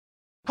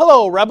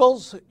Hello,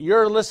 Rebels.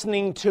 You're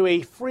listening to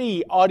a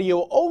free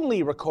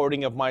audio-only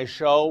recording of my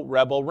show,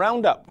 Rebel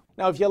Roundup.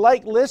 Now, if you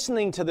like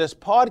listening to this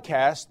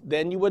podcast,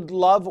 then you would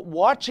love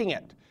watching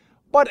it.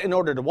 But in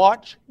order to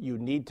watch, you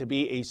need to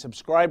be a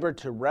subscriber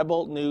to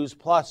Rebel News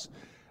Plus.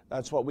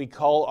 That's what we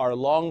call our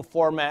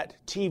long-format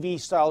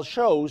TV-style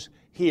shows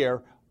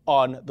here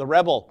on The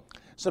Rebel.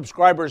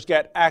 Subscribers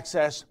get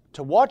access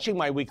to watching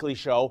my weekly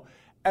show,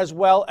 as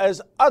well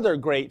as other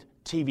great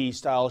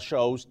TV-style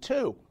shows,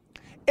 too.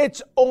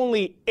 It's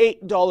only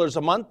 $8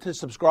 a month to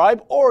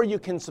subscribe, or you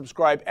can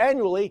subscribe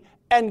annually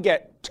and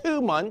get 2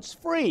 months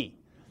free.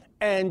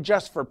 And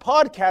just for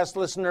podcast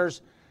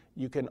listeners,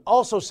 you can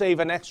also save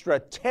an extra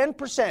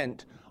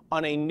 10%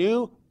 on a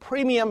new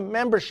premium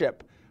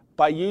membership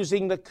by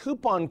using the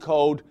coupon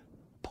code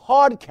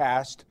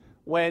PODCAST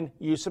when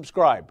you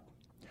subscribe.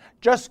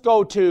 Just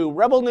go to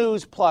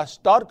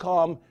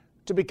rebelnewsplus.com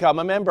to become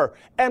a member.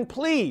 And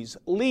please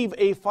leave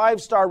a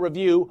 5-star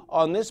review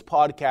on this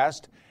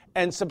podcast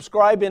and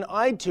subscribe in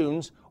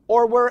iTunes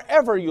or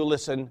wherever you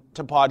listen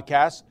to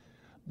podcasts.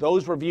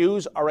 Those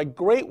reviews are a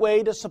great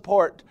way to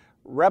support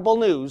Rebel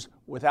News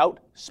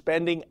without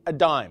spending a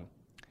dime.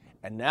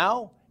 And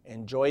now,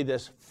 enjoy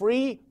this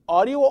free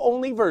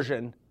audio-only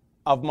version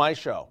of my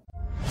show.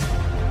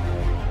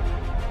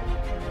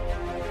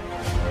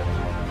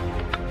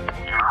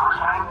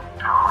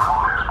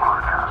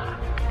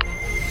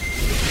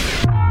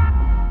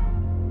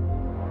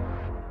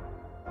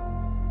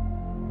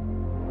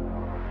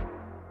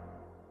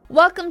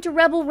 Welcome to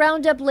Rebel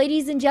Roundup,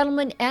 ladies and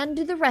gentlemen, and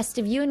to the rest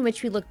of you, in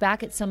which we look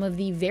back at some of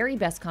the very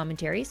best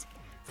commentaries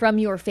from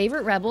your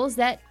favorite rebels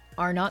that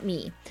are not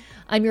me.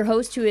 I'm your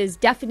host, who is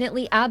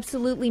definitely,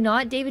 absolutely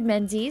not David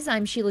Menzies.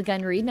 I'm Sheila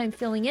Gunn Reid, and I'm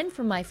filling in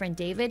for my friend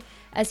David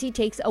as he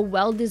takes a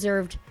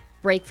well-deserved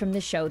break from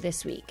the show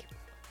this week.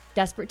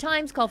 Desperate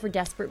times call for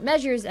desperate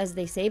measures, as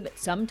they say, but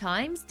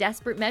sometimes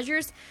desperate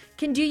measures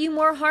can do you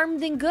more harm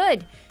than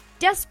good.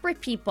 Desperate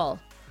people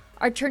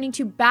are turning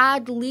to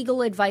bad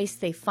legal advice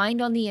they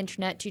find on the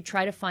internet to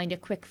try to find a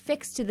quick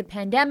fix to the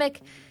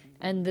pandemic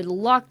and the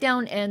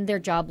lockdown and their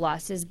job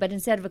losses. But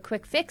instead of a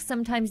quick fix,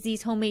 sometimes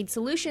these homemade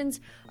solutions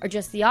are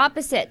just the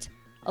opposite,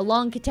 a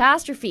long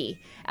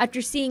catastrophe.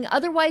 After seeing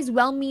otherwise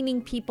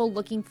well-meaning people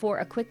looking for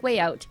a quick way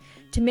out,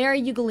 Tamara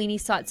Ugolini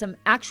sought some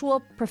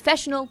actual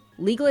professional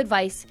legal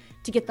advice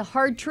to get the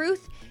hard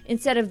truth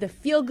instead of the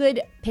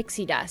feel-good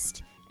pixie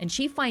dust. And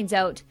she finds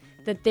out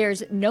that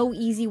there's no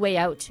easy way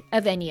out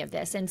of any of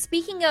this. And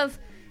speaking of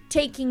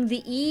taking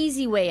the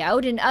easy way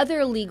out, in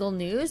other legal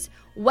news,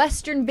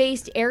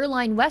 Western-based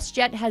airline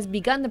WestJet has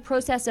begun the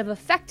process of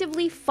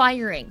effectively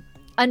firing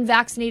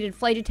unvaccinated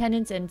flight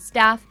attendants and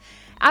staff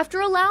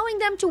after allowing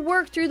them to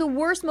work through the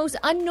worst, most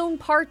unknown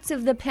parts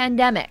of the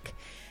pandemic.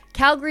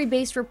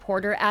 Calgary-based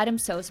reporter Adam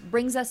Sos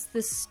brings us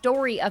the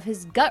story of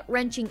his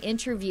gut-wrenching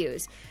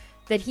interviews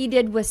that he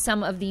did with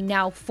some of the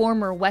now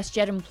former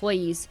WestJet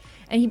employees.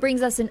 And he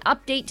brings us an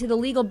update to the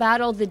legal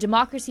battle the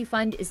Democracy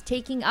Fund is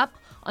taking up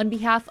on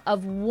behalf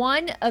of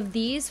one of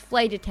these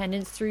flight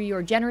attendants through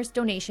your generous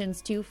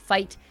donations to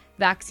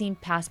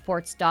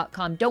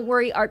fightvaccinepassports.com. Don't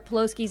worry, Art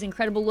Pawlowski's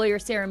incredible lawyer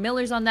Sarah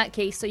Miller's on that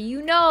case, so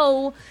you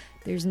know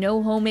there's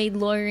no homemade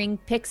lawyering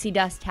pixie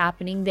dust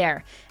happening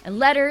there. And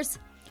letters,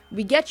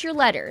 we get your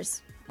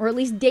letters, or at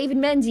least David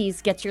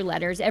Menzies gets your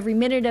letters every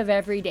minute of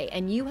every day.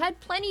 And you had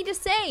plenty to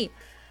say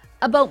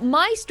about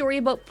my story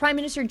about Prime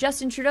Minister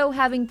Justin Trudeau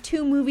having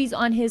 2 movies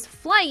on his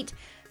flight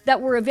that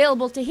were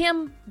available to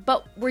him,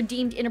 but were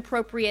deemed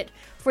inappropriate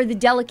for the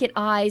delicate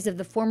eyes of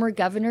the former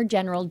Governor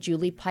General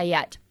Julie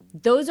Payette.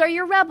 Those are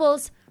your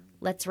rebels.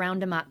 Let's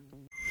round them up.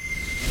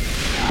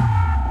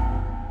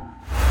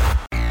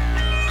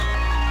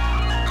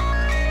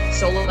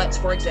 So let's,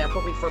 for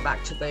example, refer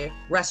back to the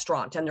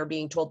restaurant and they're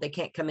being told they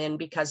can't come in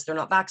because they're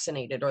not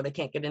vaccinated, or they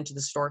can't get into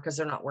the store because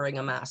they're not wearing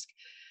a mask.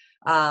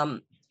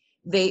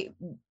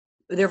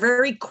 They're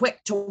very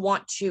quick to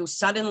want to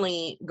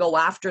suddenly go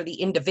after the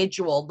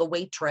individual, the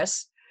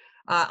waitress,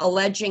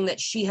 alleging that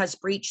she has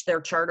breached their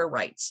charter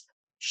rights.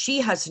 She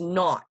has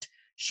not.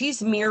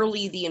 She's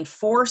merely the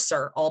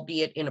enforcer,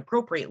 albeit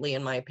inappropriately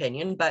in my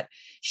opinion, but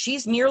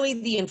she's merely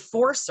the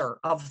enforcer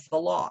of the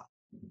law.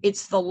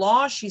 It's the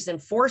law she's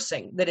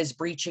enforcing that is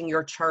breaching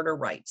your charter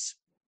rights.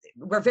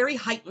 We're very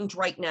heightened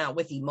right now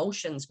with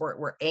emotions.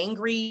 We're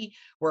angry,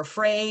 we're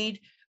afraid,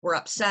 we're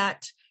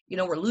upset. You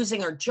know, we're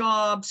losing our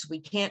jobs. We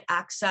can't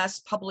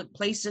access public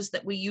places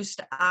that we used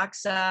to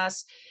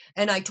access.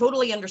 And I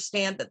totally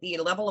understand that the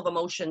level of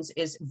emotions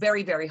is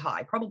very, very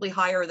high, probably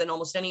higher than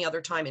almost any other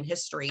time in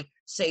history,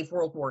 save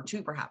World War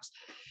II, perhaps.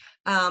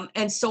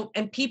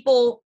 And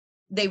people,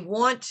 they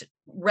want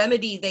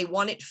remedy, they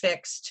want it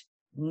fixed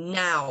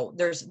now.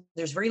 There's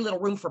very little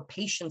room for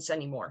patience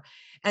anymore.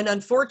 And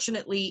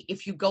unfortunately,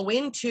 if you go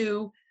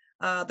into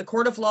the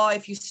court of law,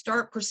 if you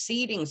start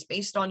proceedings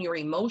based on your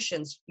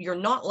emotions, you're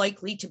not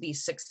likely to be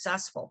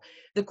successful.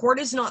 The court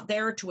is not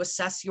there to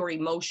assess your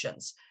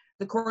emotions.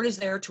 The court is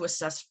there to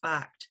assess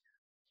fact.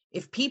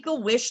 If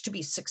people wish to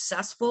be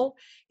successful,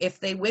 if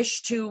they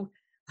wish to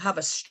have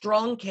a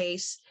strong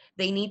case,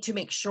 They need to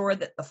make sure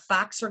that the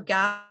facts are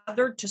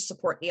gathered to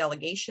support the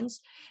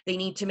allegations. They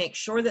need to make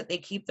sure that they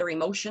keep their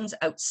emotions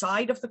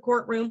outside of the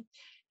courtroom,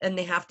 and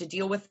they have to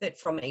deal with it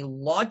from a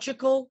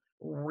logical,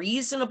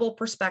 reasonable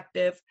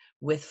perspective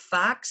with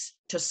facts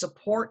to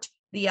support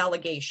the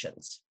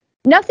allegations.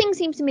 Nothing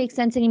seems to make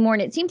sense anymore,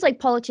 and it seems like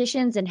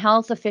politicians and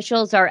health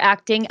officials are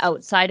acting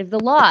outside of the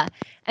law.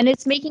 And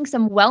it's making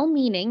some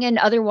well-meaning and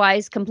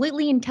otherwise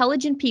completely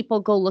intelligent people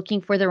go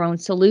looking for their own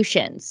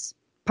solutions,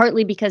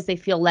 partly because they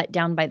feel let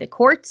down by the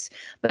courts,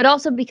 but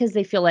also because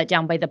they feel let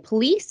down by the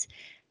police,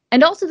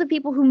 and also the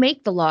people who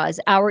make the laws,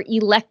 our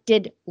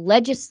elected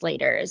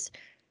legislators.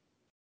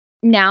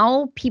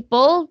 Now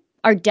people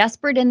are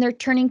desperate and they're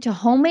turning to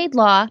homemade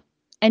law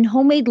and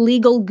homemade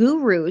legal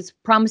gurus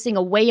promising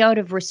a way out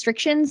of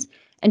restrictions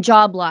and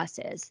job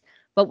losses.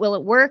 But will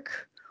it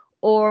work?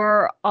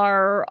 Or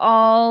are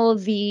all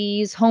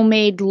these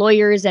homemade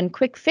lawyers and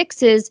quick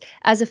fixes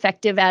as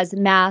effective as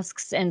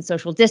masks and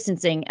social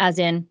distancing, as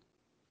in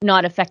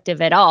not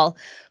effective at all?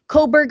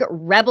 Cobourg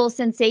rebel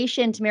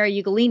sensation Tamara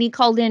Ugolini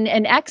called in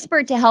an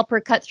expert to help her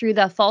cut through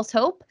the false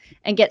hope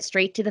and get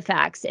straight to the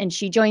facts. And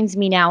she joins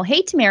me now.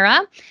 Hey,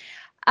 Tamara.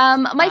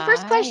 My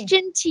first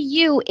question to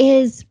you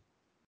is,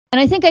 and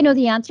I think I know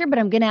the answer, but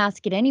I'm going to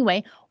ask it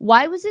anyway.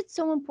 Why was it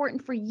so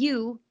important for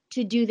you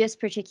to do this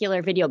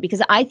particular video?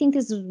 Because I think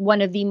this is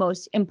one of the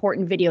most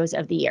important videos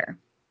of the year.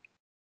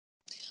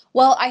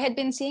 Well, I had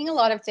been seeing a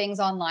lot of things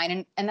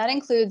online, and that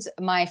includes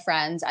my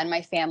friends and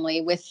my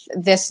family with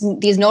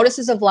these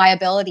notices of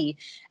liability.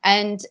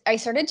 And I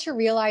started to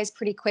realize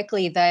pretty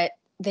quickly that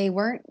they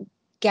weren't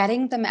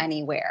getting them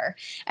anywhere.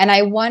 And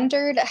I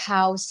wondered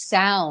how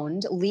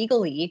sound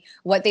legally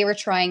what they were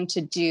trying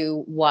to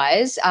do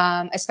was,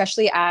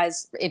 especially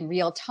as in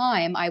real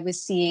time, I was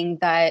seeing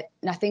that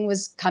nothing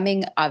was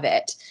coming of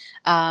it.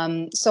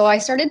 So I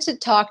started to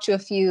talk to a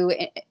few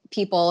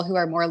people who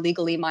are more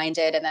legally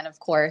minded. And then, of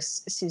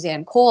course,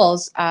 Suzanne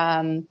Coles,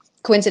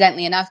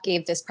 coincidentally enough,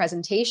 gave this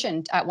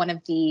presentation at one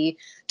of the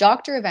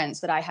doctor events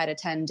that I had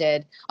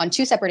attended on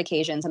 2 separate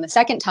occasions. And the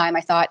second time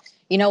I thought,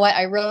 you know what,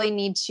 I really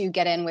need to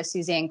get in with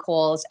Suzanne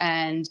Coles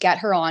and get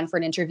her on for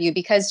an interview,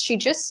 because she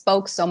just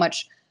spoke so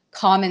much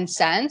common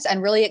sense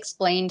and really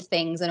explained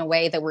things in a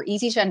way that were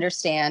easy to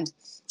understand,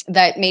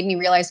 that made me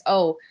realize,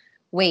 oh,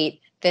 wait,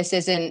 this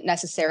isn't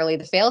necessarily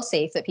the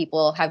fail-safe that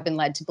people have been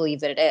led to believe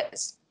that it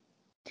is.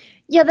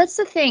 Yeah, that's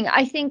the thing.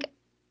 I think,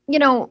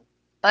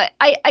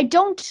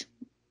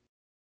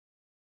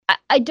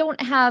 I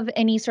don't have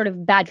any sort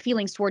of bad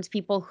feelings towards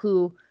people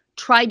who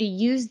try to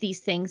use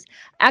these things.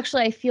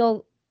 Actually, I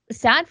feel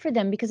sad for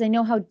them because I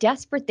know how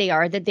desperate they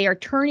are, that they are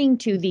turning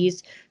to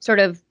these sort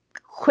of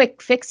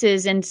quick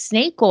fixes and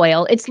snake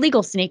oil. It's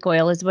legal snake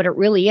oil is what it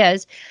really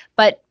is.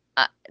 But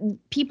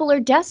people are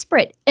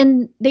desperate,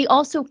 and they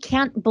also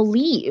can't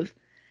believe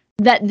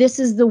that this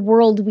is the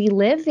world we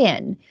live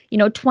in.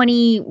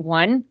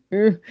 21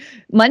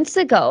 months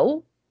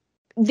ago,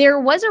 there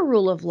was a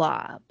rule of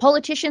law.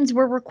 Politicians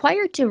were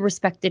required to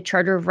respect the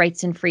Charter of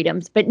Rights and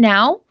Freedoms. But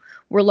now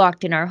we're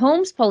locked in our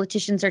homes.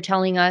 Politicians are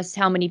telling us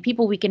how many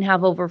people we can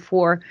have over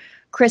for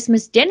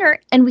Christmas dinner,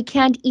 and we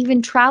can't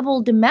even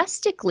travel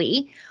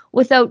domestically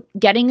without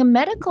getting a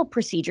medical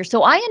procedure.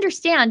 So I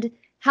understand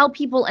how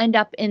people end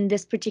up in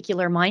this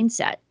particular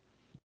mindset.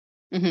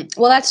 Mm-hmm.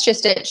 Well, that's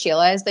just it,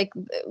 Sheila. Is like,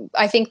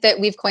 I think that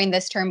we've coined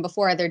this term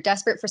before. They're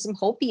desperate for some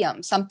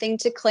hopium, something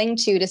to cling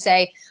to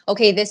say,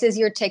 okay, this is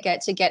your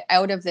ticket to get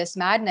out of this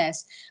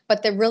madness.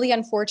 But the really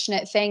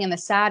unfortunate thing and the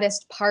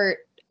saddest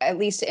part, at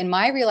least in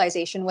my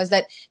realization, was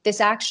that this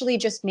actually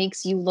just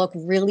makes you look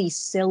really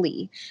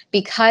silly,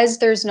 because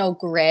there's no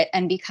grit,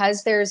 and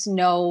because there's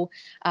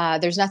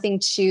nothing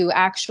to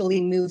actually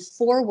move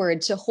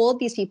forward to hold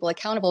these people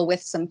accountable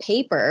with some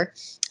paper.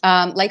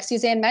 Like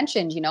Suzanne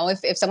mentioned,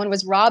 if someone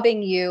was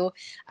robbing you,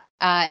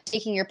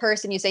 taking your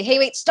purse, and you say, hey,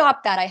 wait,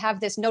 stop that, I have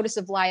this notice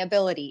of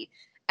liability.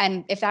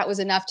 And if that was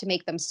enough to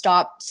make them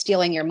stop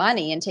stealing your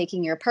money and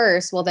taking your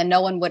purse, well, then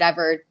no one would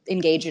ever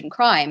engage in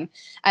crime.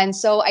 And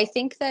so I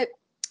think that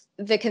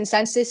the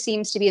consensus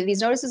seems to be that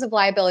these notices of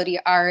liability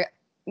are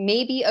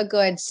maybe a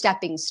good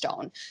stepping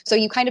stone. So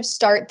you kind of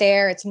start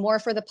there. It's more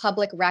for the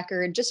public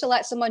record, just to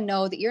let someone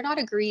know that you're not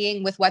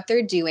agreeing with what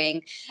they're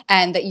doing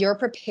and that you're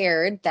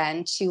prepared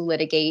then to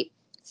litigate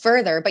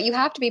further. But you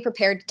have to be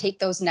prepared to take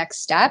those next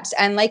steps.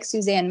 And like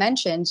Suzanne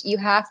mentioned, you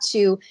have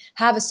to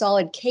have a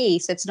solid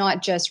case that's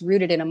not just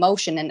rooted in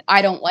emotion and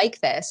I don't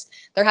like this.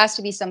 There has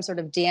to be some sort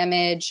of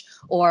damage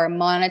or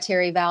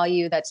monetary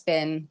value that's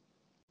been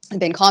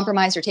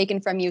compromised or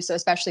taken from you. So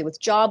especially with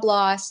job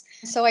loss.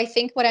 So I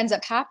think what ends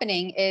up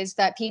happening is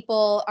that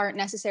people aren't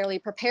necessarily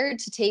prepared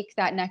to take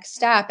that next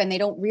step, and they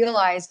don't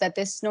realize that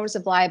this notice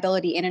of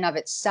liability in and of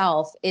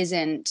itself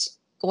isn't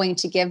going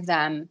to give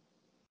them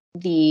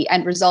the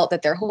end result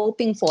that they're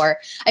hoping for.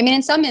 I mean,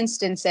 in some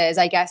instances,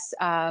 I guess,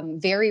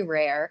 very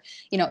rare,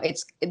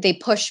 they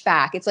push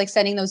back. It's like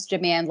sending those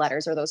demand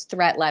letters or those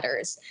threat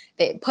letters.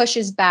 It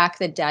pushes back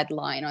the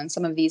deadline on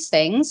some of these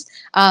things.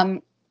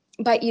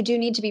 But you do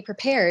need to be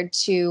prepared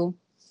to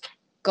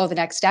go the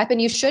next step,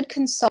 and you should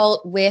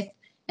consult with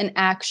an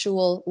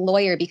actual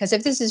lawyer. Because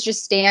if this is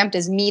just stamped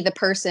as me, the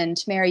person,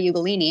 Tamara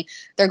Ugolini,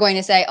 they're going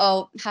to say,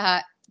 oh,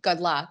 haha, good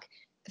luck,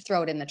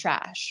 throw it in the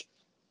trash.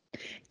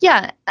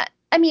 Yeah.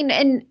 I mean,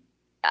 and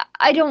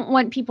I don't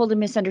want people to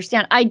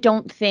misunderstand. I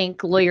don't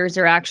think lawyers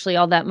are actually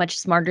all that much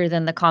smarter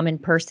than the common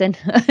person.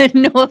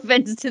 No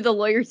offense to the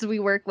lawyers we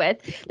work with.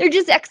 They're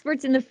just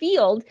experts in the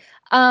field.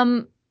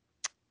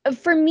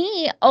 For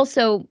me,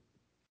 also,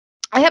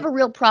 I have a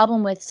real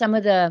problem with some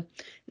of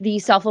the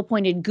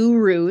self-appointed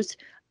gurus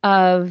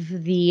of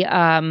the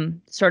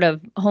sort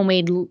of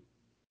homemade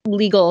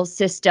legal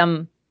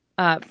system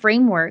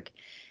framework.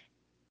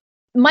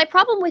 My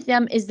problem with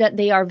them is that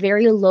they are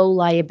very low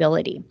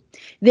liability.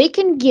 They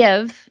can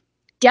give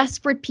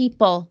desperate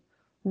people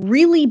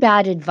really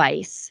bad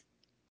advice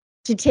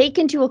to take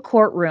into a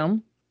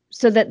courtroom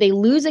so that they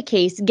lose a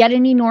case, get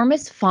an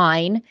enormous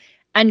fine,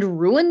 and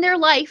ruin their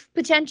life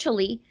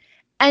potentially.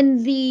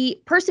 And the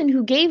person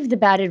who gave the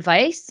bad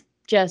advice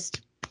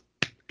just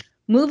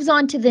moves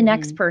on to the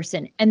next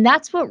person. And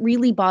that's what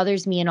really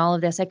bothers me in all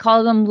of this. I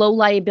call them low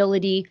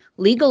liability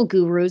legal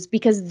gurus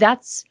because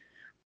that's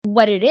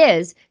what it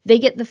is. They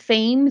get the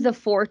fame, the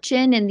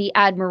fortune, and the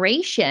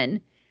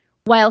admiration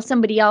while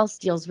somebody else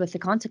deals with the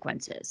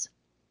consequences.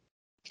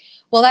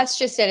 Well, that's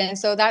just it. And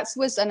so that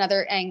was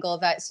another angle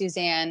that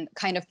Suzanne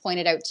kind of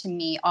pointed out to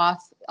me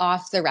off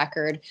the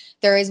record.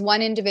 There is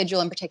one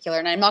individual in particular,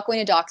 and I'm not going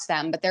to dox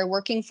them, but they're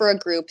working for a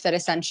group that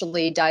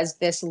essentially does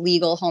this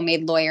legal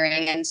homemade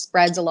lawyering and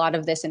spreads a lot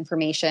of this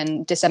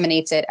information,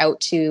 disseminates it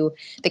out to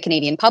the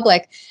Canadian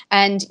public.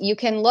 And you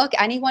can look,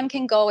 anyone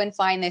can go and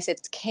find this.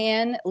 It's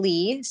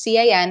CanLii,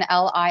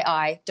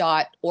 CANLII.org,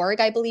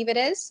 I believe it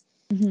is.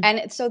 Mm-hmm.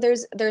 And so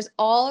there's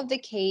all of the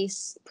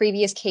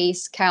previous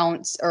case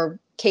counts or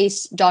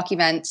case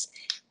documents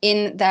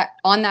on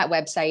that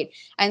website.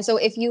 And so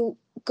if you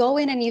go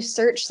in and you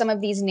search some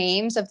of these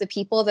names of the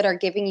people that are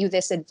giving you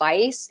this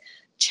advice,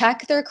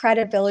 check their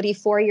credibility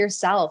for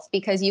yourself,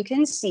 because you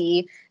can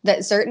see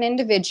that certain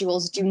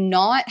individuals do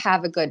not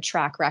have a good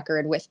track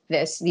record with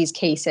these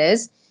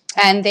cases.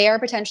 And they are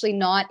potentially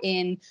not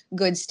in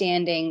good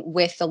standing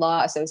with the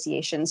law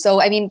association. So,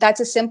 I mean,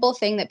 that's a simple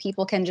thing that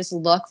people can just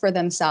look for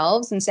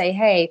themselves and say,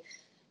 hey,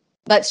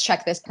 let's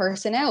check this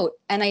person out.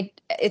 And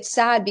it's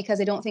sad because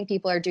I don't think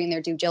people are doing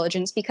their due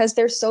diligence because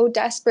they're so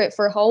desperate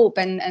for hope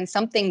and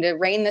something to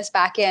rein this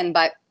back in.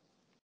 But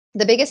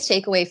the biggest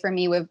takeaway for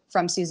me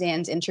from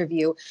Suzanne's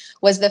interview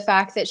was the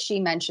fact that she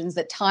mentions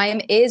that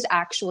time is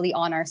actually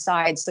on our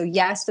side. So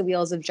yes, the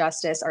wheels of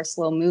justice are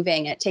slow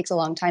moving. It takes a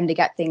long time to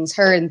get things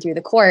heard and through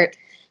the court.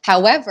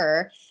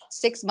 However,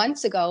 6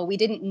 months ago, we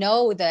didn't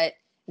know that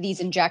these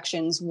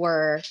injections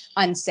were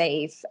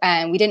unsafe,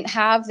 and we didn't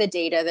have the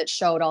data that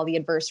showed all the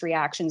adverse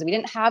reactions. We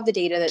didn't have the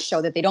data that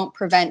showed that they don't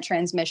prevent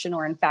transmission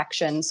or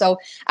infection. So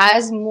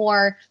as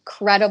more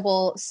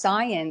credible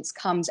science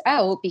comes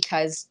out,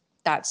 because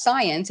that's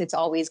science, it's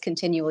always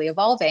continually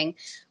evolving,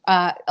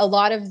 a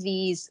lot of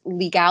these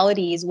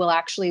legalities will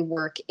actually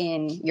work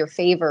in your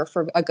favor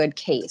for a good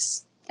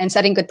case and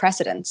setting good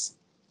precedents.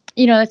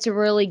 You know, that's a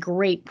really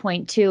great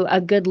point too. A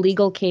good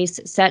legal case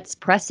sets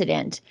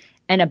precedent,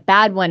 and a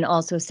bad one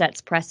also sets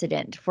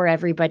precedent for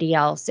everybody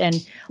else.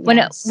 And one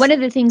of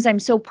the things I'm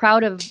so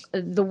proud of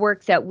the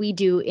work that we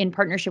do in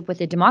partnership with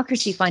the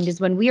Democracy Fund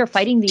is when we are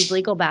fighting these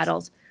legal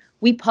battles,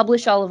 we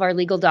publish all of our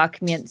legal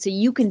documents so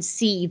you can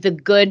see the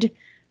good,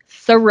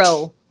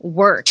 thorough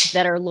work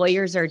that our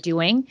lawyers are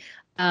doing,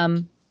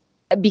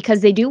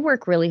 because they do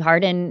work really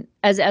hard. And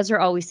as Ezra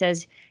always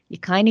says, you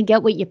kind of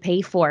get what you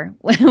pay for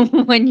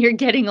when you're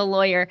getting a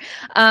lawyer.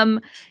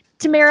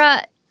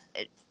 Tamara,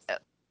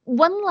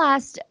 one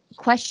last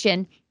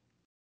question.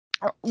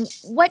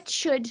 What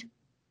should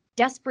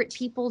desperate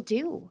people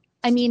do?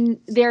 I mean,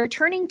 they're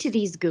turning to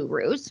these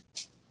gurus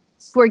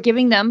who are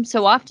giving them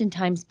so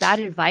oftentimes bad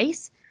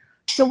advice.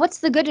 So what's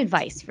the good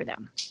advice for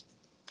them?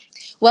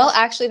 Well,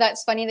 actually,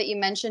 that's funny that you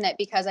mention it,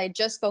 because I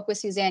just spoke with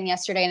Suzanne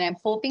yesterday, and I'm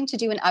hoping to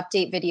do an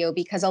update video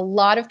because a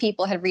lot of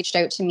people have reached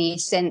out to me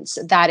since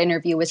that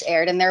interview was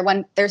aired. And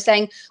they're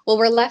saying, well,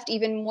 we're left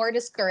even more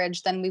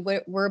discouraged than we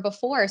were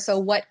before. So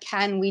what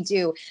can we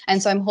do?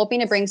 And so I'm hoping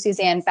to bring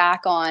Suzanne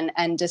back on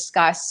and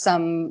discuss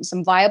some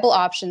viable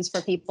options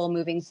for people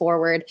moving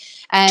forward.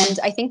 And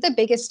I think the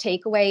biggest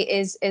takeaway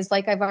is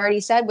like I've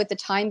already said, with the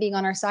time being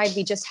on our side,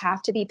 we just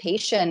have to be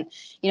patient.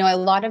 You know, a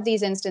lot of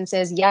these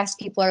instances, yes,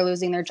 people are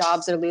losing their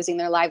jobs, are losing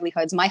their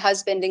livelihoods, my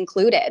husband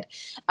included.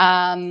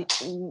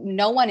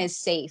 No one is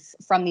safe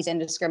from these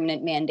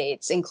indiscriminate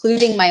mandates,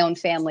 including my own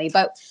family.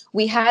 But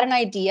we had an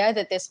idea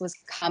that this was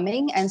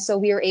coming, and so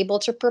we were able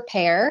to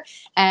prepare,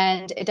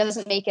 and it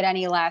doesn't make it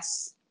any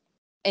less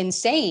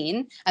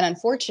insane and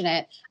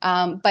unfortunate,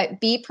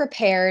 but be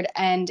prepared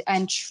and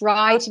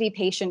try to be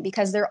patient,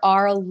 because there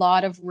are a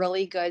lot of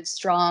really good,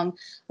 strong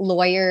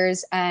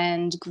lawyers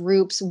and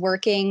groups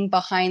working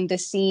behind the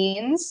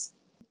scenes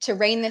to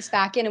rein this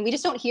back in, and we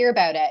just don't hear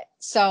about it.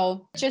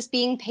 So just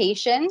being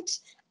patient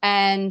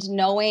and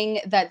knowing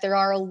that there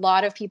are a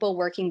lot of people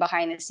working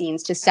behind the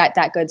scenes to set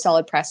that good,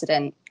 solid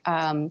precedent,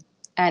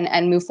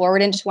 and move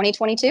forward into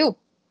 2022.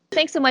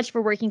 Thanks so much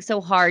for working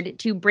so hard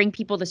to bring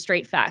people the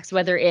straight facts,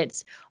 whether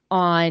it's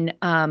on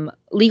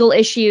legal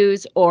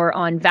issues or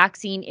on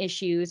vaccine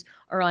issues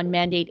or on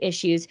mandate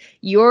issues.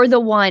 You're the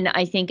one,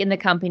 I think, in the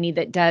company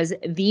that does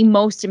the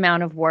most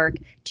amount of work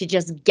to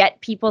just get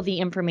people the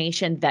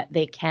information that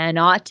they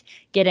cannot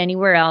get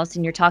anywhere else.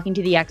 And you're talking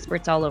to the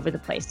experts all over the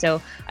place.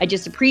 So I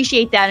just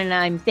appreciate that. And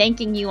I'm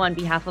thanking you on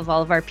behalf of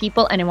all of our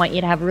people. And I want you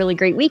to have a really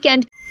great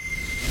weekend.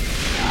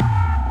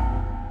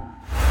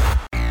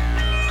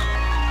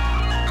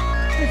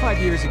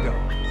 Years ago,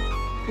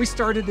 we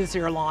started this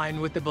airline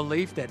with the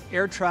belief that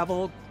air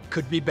travel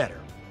could be better.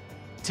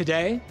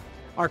 Today,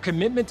 our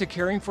commitment to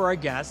caring for our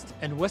guests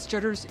and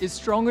WestJetters is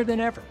stronger than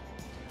ever.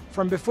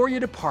 From before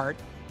you depart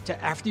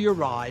to after you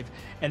arrive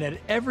and at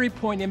every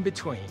point in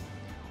between,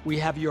 we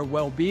have your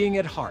well-being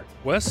at heart.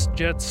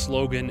 WestJet's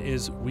slogan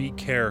is "We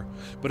care,"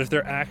 but if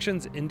their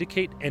actions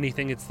indicate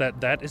anything, it's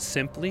that is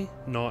simply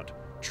not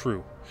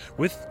true.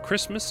 With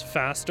Christmas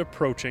fast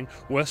approaching,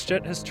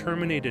 WestJet has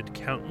terminated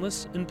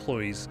countless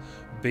employees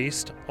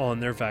based on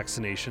their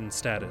vaccination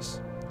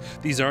status.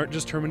 These aren't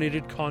just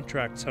terminated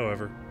contracts,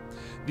 however.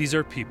 These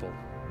are people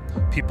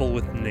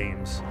with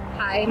names.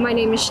 Hi, my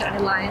name is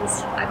Shannon Lyons.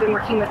 I've been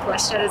working with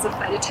WestJet as a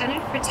flight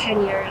attendant for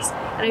 10 years,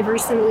 and I've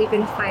recently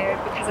been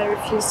fired because I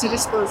refused to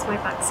disclose my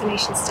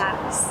vaccination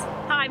status.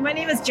 Hi, my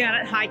name is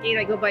Janet Highgate.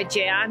 I go by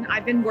Jan.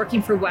 I've been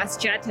working for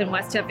WestJet and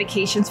WestJet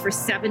Vacations for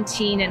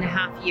 17 and a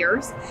half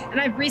years,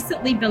 and I've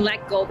recently been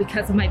let go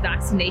because of my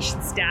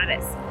vaccination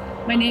status.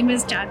 My name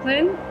is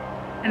Jacqueline,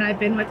 and I've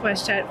been with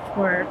WestJet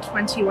for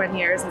 21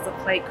 years as a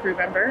flight crew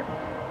member.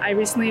 I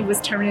recently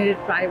was terminated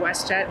by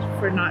WestJet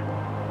for not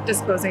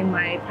disclosing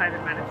my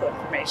private medical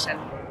information.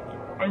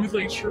 I would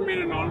like to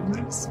remain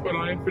anonymous, but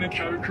I've been a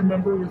cabin crew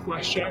member with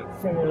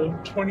WestJet for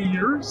 20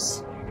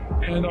 years.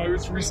 And I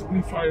was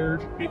recently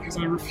fired because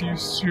I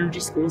refused to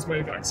disclose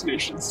my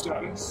vaccination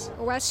status.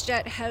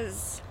 WestJet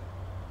has,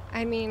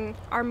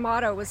 our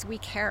motto was "We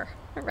care,"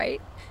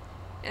 right?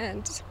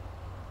 And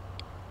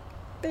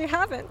they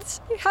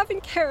haven't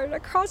cared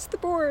across the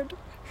board.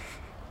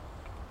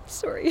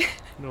 Sorry.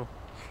 No.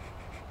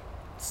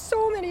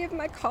 So many of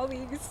my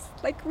colleagues,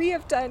 we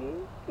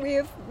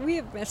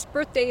have missed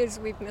birthdays,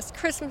 we've missed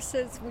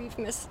Christmases, we've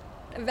missed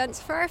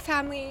events for our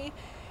family,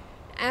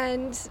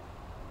 and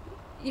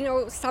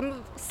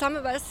some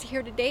of us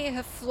here today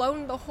have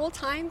flown the whole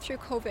time through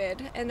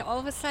COVID, and all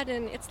of a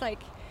sudden it's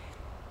like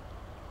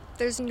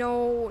there's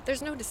no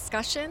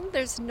discussion,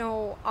 there's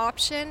no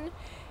option.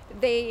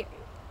 They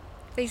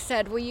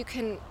said, well, you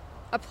can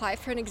apply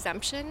for an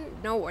exemption.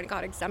 No one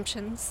got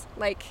exemptions.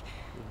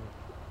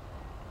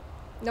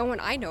 No one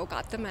I know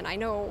got them, and I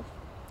know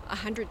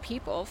 100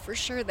 people for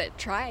sure that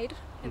tried,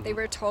 and they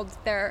were told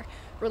their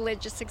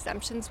religious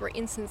exemptions were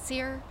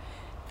insincere,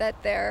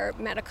 that their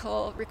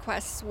medical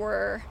requests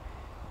were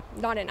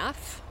not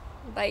enough.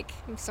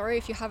 I'm sorry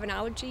if you have an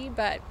allergy,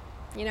 but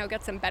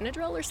get some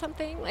Benadryl or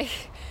something.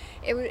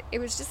 It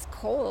was just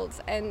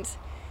cold, and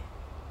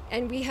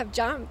we have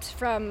jumped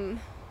from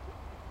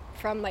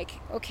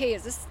okay,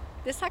 is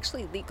this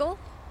actually legal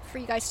for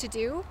you guys to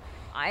do?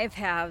 I've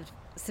had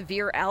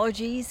severe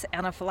allergies,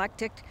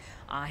 anaphylactic.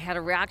 I had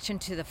a reaction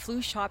to the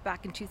flu shot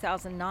back in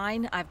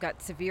 2009. I've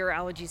got severe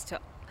allergies to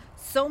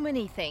so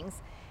many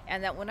things.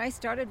 And that when I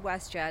started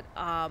WestJet,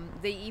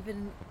 they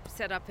even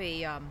set up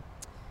a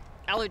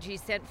allergy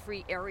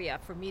scent-free area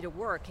for me to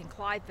work. And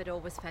Clyde Vidal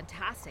was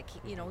fantastic.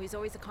 He's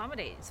always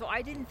accommodating. So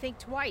I didn't think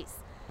twice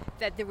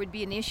that there would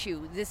be an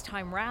issue this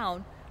time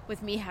round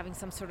with me having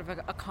some sort of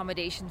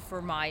accommodation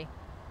for my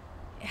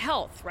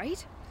health,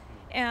 right?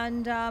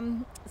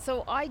 And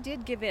so I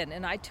did give in,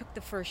 and I took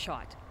the first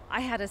shot.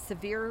 I had a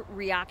severe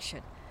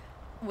reaction.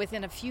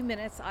 Within a few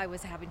minutes, I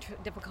was having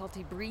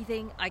difficulty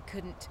breathing. I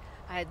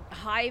had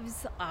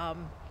hives,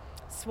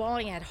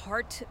 swallowing, I had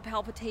heart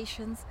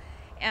palpitations,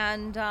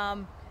 and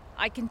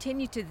I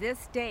continue to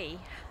this day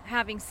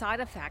having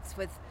side effects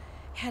with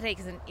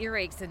headaches and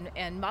earaches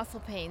and muscle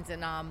pains,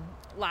 and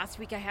last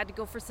week I had to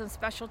go for some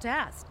special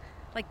tests.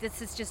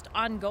 This is just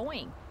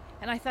ongoing,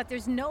 and I thought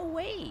there's no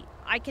way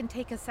I can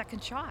take a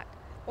second shot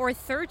or a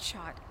third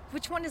shot.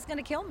 Which one is going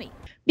to kill me?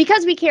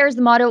 Because we care is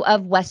the motto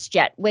of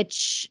WestJet,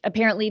 which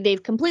apparently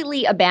they've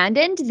completely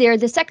abandoned. They're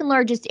the second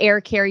largest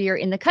air carrier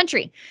in the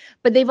country,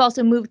 but they've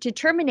also moved to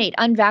terminate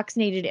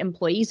unvaccinated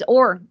employees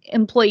or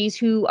employees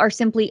who are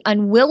simply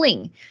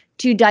unwilling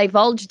to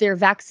divulge their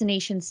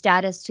vaccination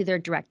status to their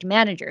direct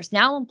managers.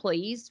 Now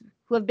employees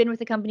who have been with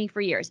the company for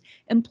years,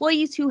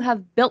 employees who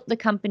have built the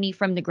company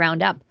from the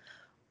ground up,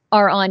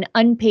 are on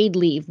unpaid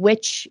leave,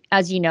 which,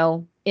 as you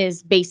know,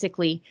 is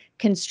basically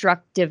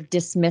constructive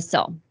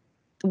dismissal.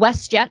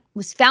 WestJet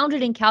was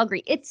founded in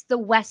Calgary. It's the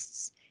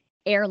West's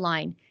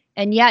airline,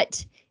 and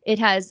yet it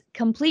has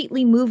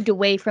completely moved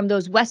away from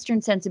those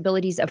Western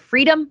sensibilities of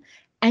freedom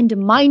and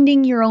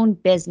minding your own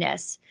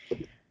business.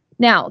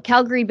 Now,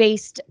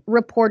 Calgary-based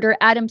reporter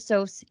Adam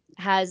Sos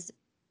has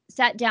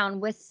sat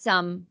down with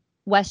some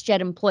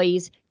WestJet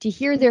employees to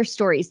hear their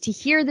stories, to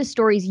hear the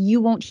stories you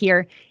won't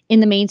hear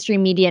in the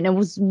mainstream media. And it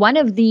was one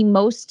of the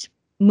most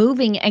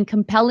moving and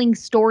compelling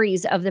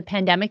stories of the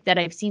pandemic that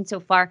I've seen so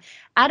far.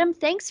 Adam,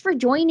 thanks for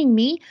joining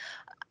me.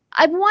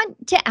 I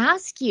want to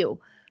ask you,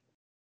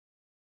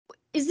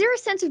 is there a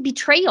sense of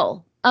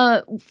betrayal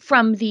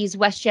from these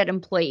WestJet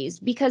employees?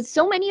 Because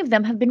so many of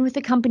them have been with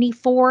the company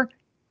for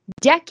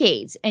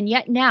decades, and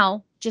yet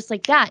now, just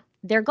like that,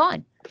 they're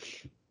gone.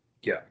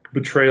 Yeah,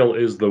 betrayal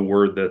is the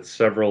word that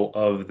several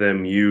of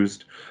them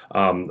used.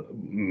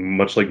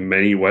 Much like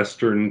many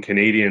Western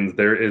Canadians,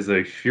 there is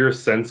a sheer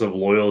sense of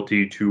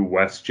loyalty to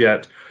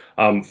WestJet.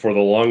 For the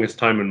longest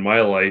time in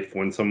my life,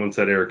 when someone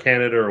said Air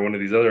Canada or one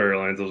of these other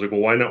airlines, I was like, well,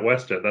 why not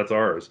WestJet? That's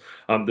ours.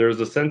 There's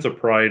a sense of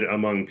pride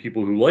among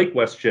people who like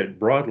WestJet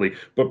broadly,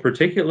 but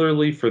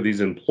particularly for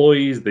these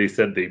employees. They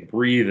said they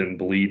breathe and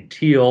bleed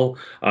teal.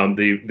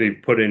 They've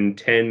put in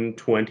 10,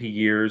 20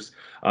 years.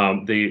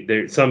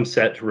 Some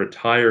set to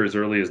retire as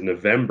early as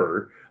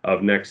November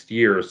of next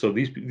year. So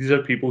these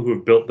are people who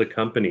have built the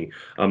company.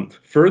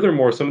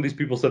 Furthermore, some of these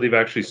people said they've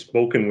actually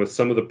spoken with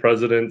some of the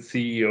presidents,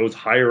 CEOs,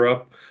 higher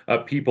up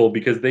people,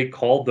 because they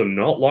called them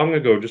not long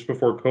ago, just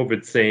before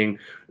COVID, saying,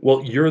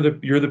 well, you're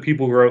the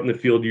people who are out in the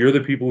field. You're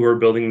the people who are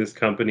building this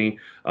company.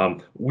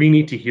 We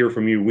need to hear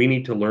from you. We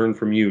need to learn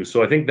from you.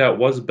 So I think that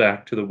was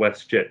back to the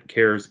WestJet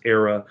Cares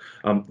era.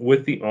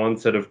 With the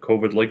onset of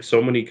COVID, like so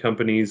many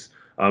companies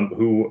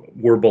who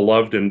were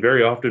beloved and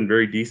very often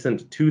very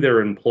decent to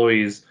their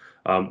employees,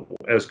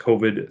 as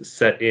COVID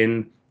set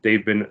in,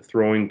 they've been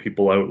throwing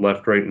people out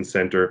left, right, and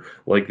center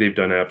like they've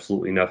done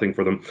absolutely nothing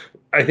for them.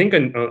 I think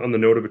on the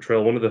note of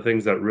betrayal, one of the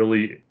things that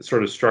really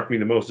sort of struck me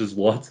the most is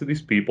lots of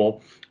these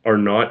people are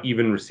not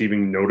even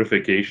receiving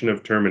notification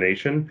of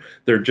termination.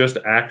 They're just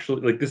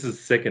actually, like, this is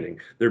sickening.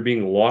 They're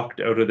being locked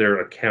out of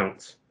their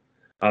accounts.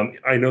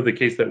 I know the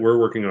case that we're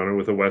working on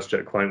with a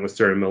WestJet client with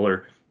Sarah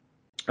Miller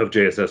of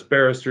JSS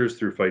Barristers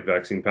through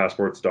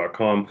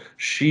fightvaccinepassports.com.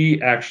 She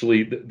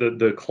actually,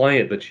 the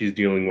client that she's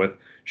dealing with,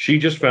 she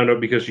just found out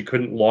because she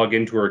couldn't log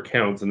into her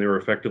accounts and they were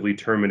effectively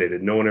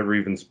terminated. No one ever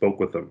even spoke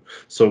with them.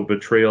 So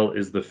betrayal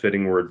is the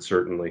fitting word,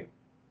 certainly.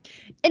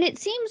 And it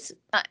seems,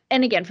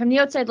 and again, from the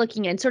outside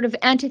looking in, sort of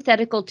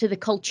antithetical to the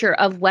culture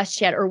of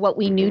WestJet, or what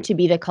we knew to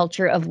be the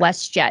culture of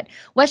WestJet.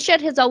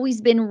 WestJet has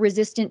always been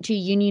resistant to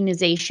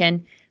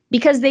unionization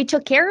because they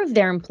took care of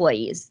their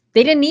employees.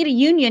 They didn't need a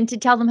union to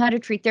tell them how to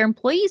treat their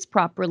employees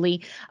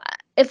properly.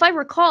 If I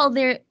recall,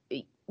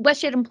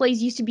 WestJet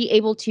employees used to be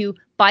able to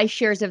buy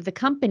shares of the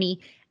company,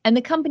 and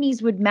the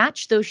companies would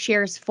match those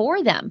shares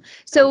for them.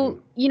 So,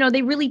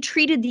 they really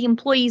treated the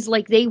employees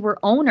like they were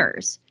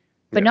owners,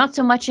 but not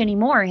so much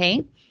anymore,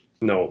 hey?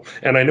 No,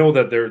 and I know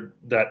that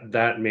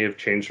that may have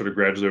changed sort of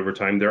gradually over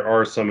time. There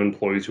are some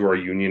employees who are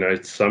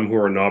unionized, some who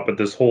are not. But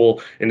this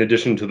whole, in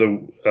addition to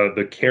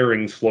the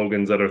caring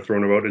slogans that are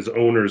thrown about, is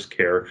owners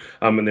care,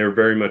 and they're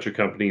very much a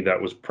company that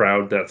was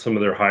proud that some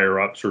of their higher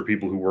ups were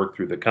people who worked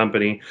through the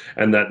company,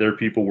 and that their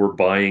people were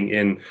buying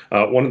in.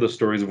 One of the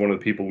stories of one of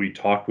the people we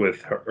talked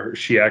with,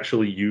 she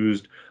actually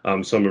used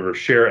some of her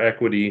share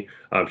equity.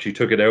 She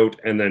took it out,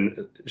 and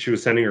then she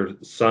was sending her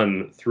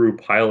son through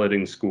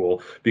piloting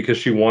school because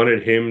she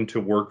wanted him to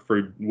work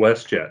for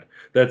WestJet.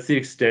 That's the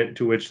extent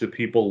to which the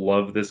people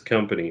love this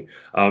company,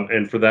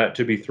 and for that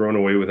to be thrown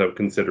away without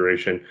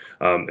consideration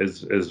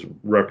is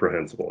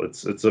reprehensible.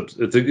 It's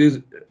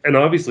and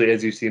obviously,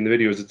 as you see in the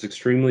videos, it's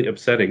extremely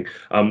upsetting.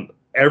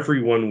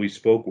 Everyone we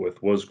spoke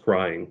with was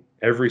crying,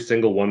 every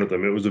single one of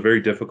them. It was a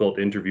very difficult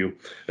interview,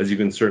 as you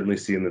can certainly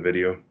see in the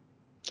video.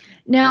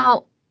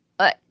 Now,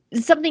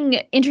 something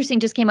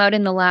interesting just came out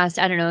in the last,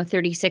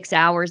 36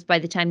 hours by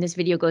the time this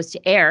video goes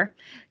to air.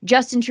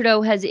 Justin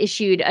Trudeau has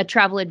issued a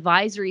travel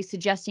advisory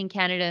suggesting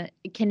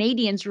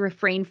Canadians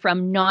refrain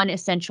from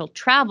non-essential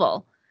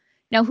travel.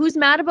 Now, who's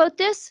mad about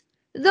this?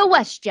 The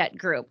WestJet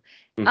Group.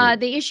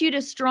 They issued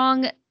a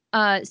strong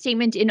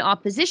statement in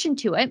opposition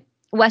to it.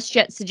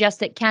 WestJet suggests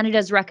that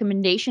Canada's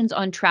recommendations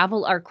on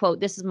travel are,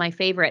 quote, this is my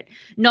favorite,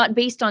 not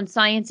based on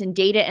science and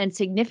data, and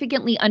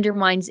significantly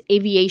undermines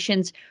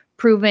aviation's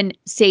proven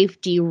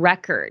safety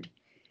record.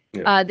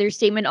 Their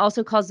statement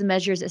also calls the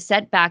measures a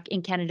setback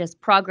in Canada's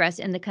progress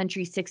and the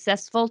country's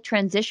successful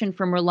transition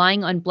from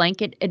relying on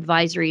blanket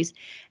advisories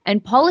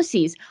and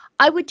policies.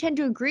 I would tend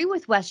to agree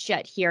with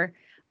WestJet here,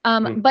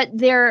 but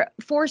their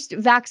forced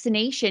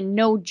vaccination,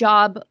 no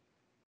jab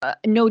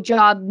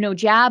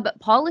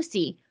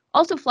policy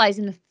also flies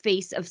in the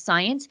face of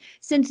science,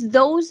 since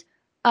those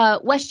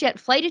WestJet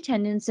flight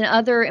attendants and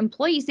other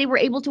employees, they were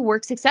able to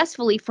work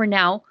successfully for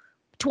now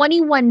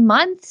 21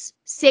 months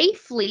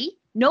safely,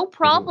 no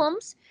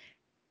problems.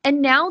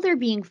 And now they're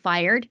being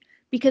fired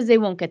because they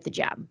won't get the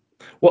jab.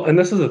 Well, and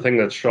this is the thing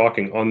that's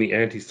shocking on the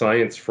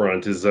anti-science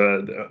front is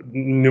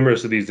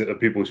numerous of these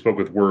people we spoke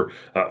with were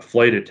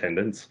flight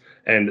attendants,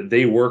 and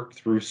they worked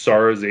through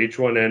SARS,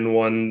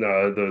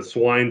 H1N1, the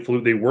swine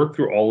flu. They worked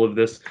through all of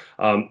this.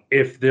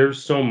 If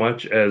there's so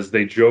much as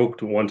they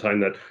joked one time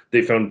that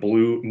they found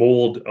blue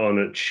mold on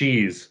a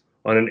cheese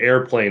on an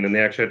airplane, and they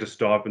actually had to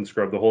stop and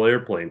scrub the whole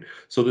airplane.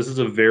 So this is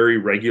a very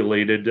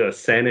regulated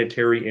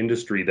sanitary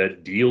industry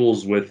that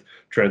deals with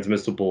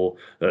transmissible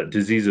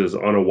diseases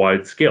on a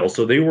wide scale.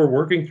 So they were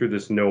working through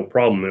this no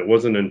problem. It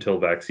wasn't until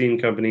vaccine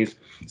companies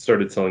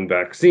started selling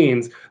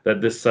vaccines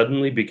that this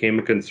suddenly became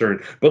a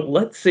concern. But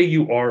let's say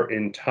you are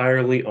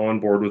entirely on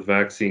board with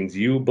vaccines.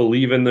 You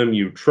believe in them,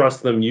 you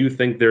trust them, you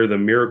think they're the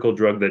miracle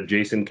drug that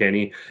Jason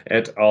Kenney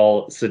et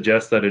al.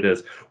 Suggests that it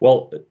is.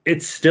 Well,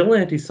 it's still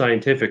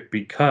anti-scientific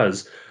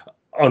because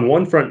on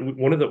one front,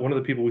 one of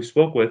the people we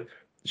spoke with,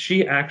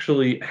 she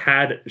actually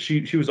had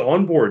she was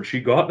on board. She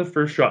got the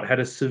first shot, had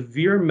a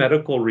severe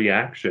medical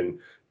reaction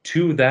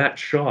to that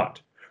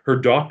shot. Her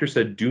doctor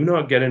said, do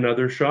not get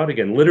another shot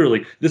again.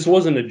 Literally, this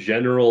wasn't a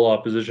general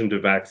opposition to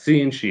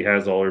vaccines. She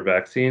has all her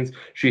vaccines.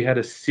 She had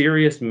a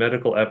serious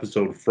medical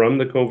episode from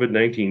the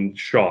COVID-19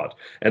 shot,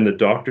 and the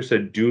doctor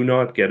said, do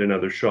not get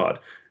another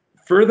shot.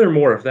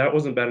 Furthermore, if that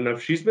wasn't bad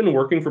enough, she's been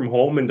working from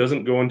home and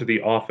doesn't go into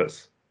the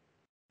office.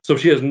 So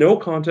she has no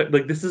contact.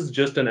 Like, this is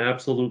just an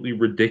absolutely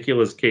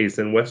ridiculous case,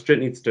 and WestJet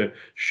needs to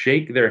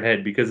shake their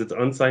head because it's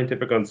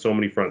unscientific on so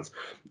many fronts.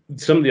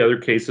 Some of the other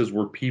cases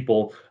where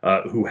people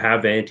who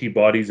have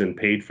antibodies and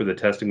paid for the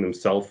testing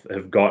themselves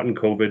have gotten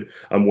COVID,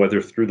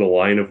 whether through the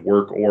line of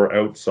work or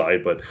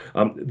outside. But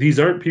these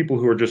aren't people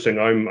who are just saying,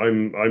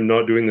 I'm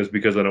not doing this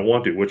because I don't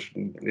want to, which,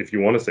 if you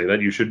want to say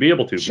that, you should be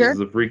able to. Sure. This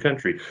is a free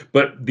country.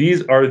 But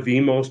these are the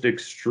most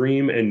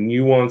extreme and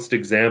nuanced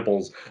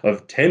examples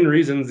of 10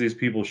 reasons these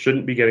people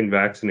shouldn't be getting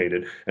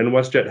vaccinated, and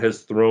WestJet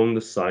has thrown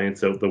the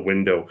science out the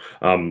window.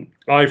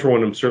 I, for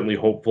one, am certainly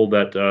hopeful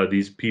that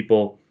these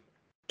people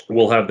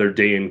will have their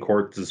day in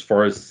court as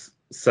far as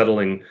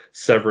settling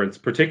severance,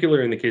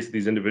 particularly in the case of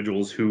these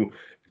individuals who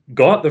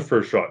got the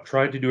first shot,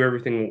 tried to do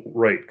everything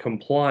right,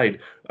 complied,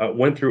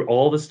 went through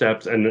all the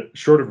steps, and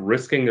short of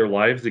risking their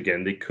lives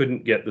again, they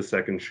couldn't get the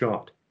second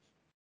shot.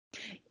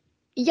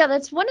 Yeah,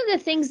 that's one of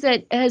the things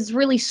that has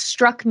really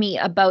struck me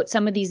about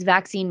some of these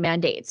vaccine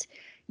mandates.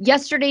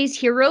 Yesterday's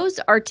heroes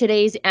are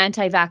today's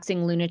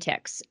anti-vaxxing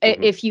lunatics,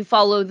 if you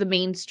follow the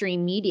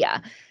mainstream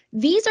media.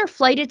 These are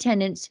flight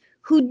attendants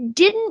who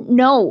didn't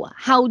know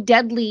how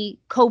deadly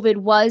COVID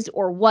was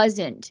or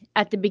wasn't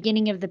at the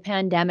beginning of the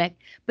pandemic,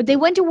 but they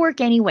went to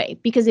work anyway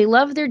because they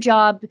love their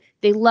job,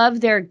 they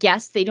love their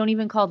guests. They don't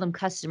even call them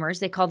customers,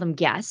 they call them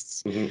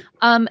guests.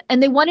 And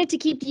they wanted to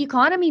keep the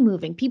economy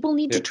moving. People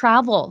need to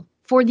travel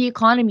for the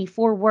economy,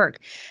 for work.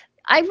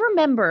 I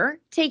remember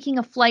taking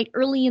a flight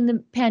early in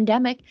the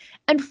pandemic,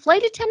 and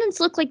flight attendants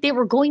looked like they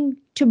were going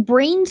to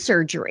brain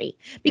surgery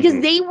because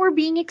they were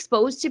being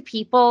exposed to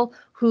people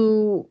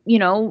who,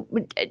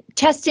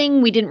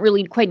 testing, we didn't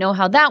really quite know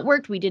how that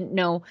worked. We didn't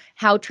know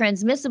how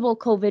transmissible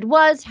COVID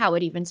was, how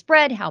it even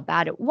spread, how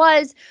bad it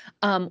was,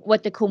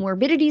 what the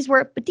comorbidities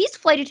were. But these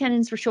flight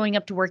attendants were showing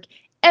up to work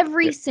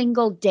every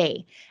single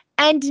day.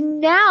 And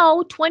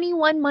now,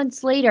 21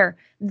 months later,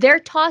 they're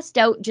tossed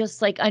out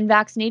just like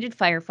unvaccinated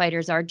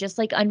firefighters are, just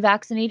like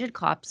unvaccinated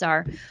cops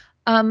are.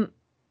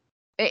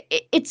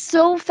 It's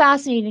so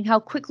fascinating how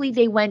quickly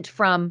they went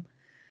from,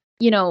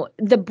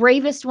 the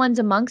bravest ones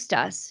amongst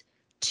us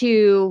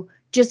to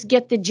just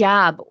get the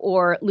jab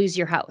or lose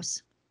your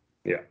house.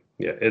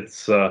 Yeah,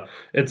 it's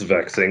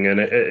vexing, and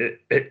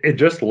it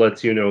just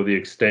lets you know the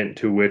extent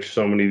to which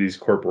so many of these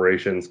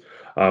corporations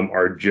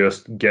are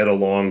just get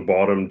along,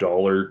 bottom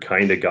dollar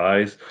kind of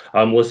guys.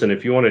 Listen,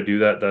 if you want to do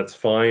that, that's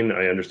fine.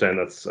 I understand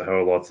that's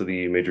how lots of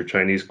the major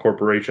Chinese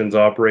corporations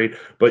operate,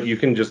 but you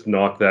can just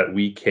knock that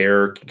we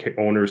care,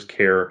 owners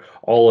care,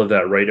 all of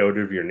that right out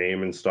of your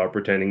name and stop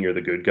pretending you're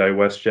the good guy,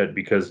 WestJet,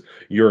 because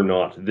you're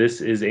not. This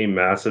is a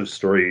massive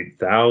story.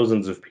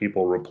 Thousands of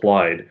people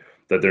replied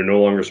that they're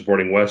no longer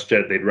supporting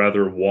WestJet. They'd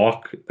rather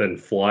walk than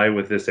fly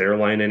with this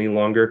airline any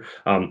longer.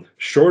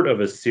 Short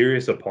of a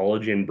serious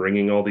apology and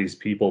bringing all these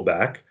people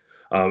back,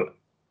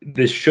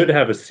 this should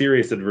have a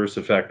serious adverse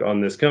effect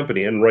on this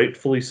company, and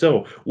rightfully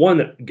so.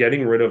 One,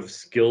 getting rid of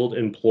skilled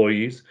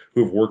employees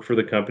who have worked for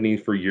the company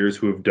for years,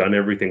 who have done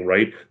everything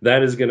right,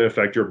 that is going to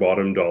affect your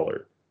bottom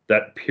dollar.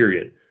 That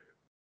period.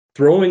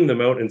 Throwing them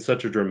out in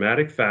such a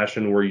dramatic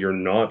fashion where you're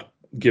not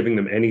giving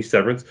them any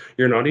severance,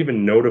 you're not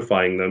even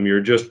notifying them, you're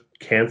just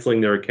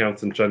canceling their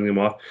accounts and shutting them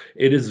off.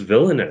 It is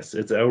villainous.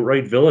 It's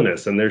outright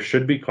villainous, and there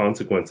should be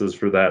consequences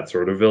for that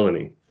sort of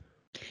villainy.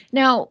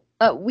 Now,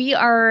 we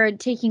are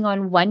taking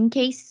on one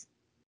case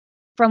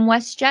from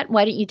WestJet.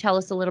 Why don't you tell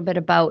us a little bit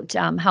about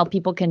how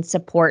people can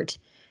support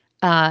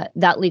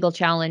that legal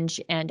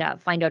challenge and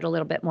find out a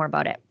little bit more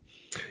about it?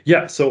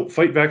 Yeah, so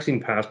Fight Vaccine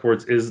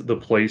Passports is the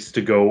place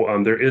to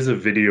go. There is a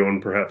video,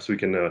 and perhaps we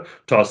can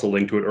toss a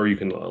link to it, or you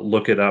can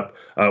look it up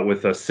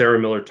with Sarah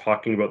Miller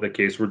talking about the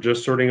case. We're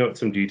just sorting out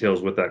some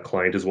details with that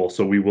client as well,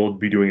 so we will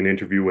be doing an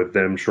interview with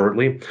them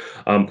shortly.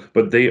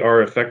 But they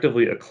are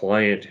effectively a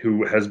client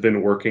who has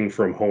been working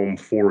from home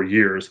for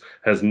years,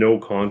 has no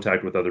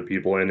contact with other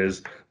people, and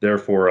is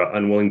therefore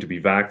unwilling to be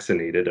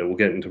vaccinated. And we'll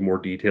get into more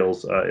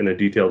details in a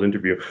detailed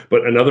interview.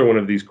 But another one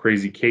of these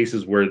crazy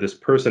cases where this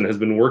person has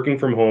been working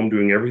from home, doing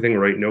doing everything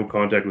right, no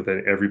contact with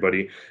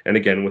everybody. And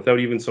again, without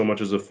even so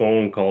much as a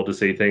phone call to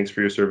say thanks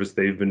for your service,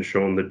 they've been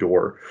shown the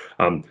door.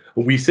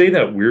 We say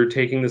that we're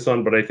taking this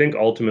on, but I think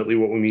ultimately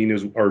what we mean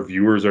is our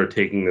viewers are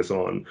taking this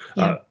on.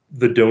 Yeah.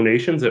 The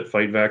donations at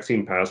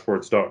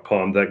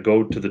fightvaccinepassports.com that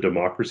go to the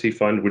Democracy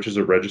Fund, which is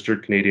a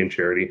registered Canadian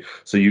charity,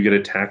 so you get a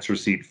tax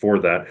receipt for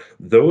that.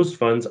 Those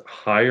funds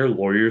hire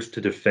lawyers to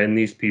defend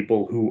these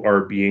people who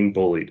are being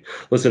bullied.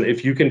 Listen,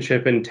 if you can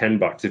chip in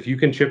 $10, if you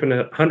can chip in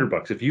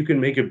 $100, if you can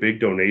make a big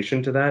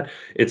donation to that,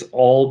 it's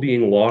all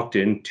being locked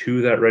in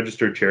to that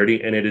registered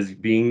charity, and it is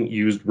being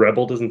used.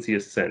 Rebel doesn't see a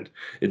cent.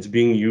 It's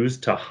being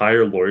used to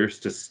hire lawyers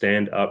to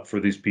stand up for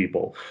these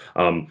people.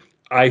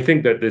 I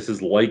think that this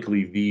is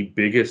likely the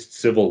biggest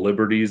civil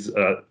liberties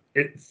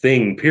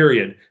thing,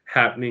 period,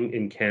 happening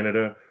in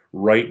Canada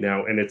right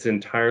now, and it's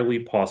entirely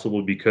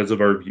possible because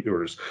of our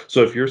viewers.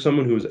 So if you're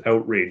someone who's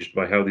outraged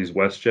by how these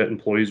WestJet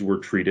employees were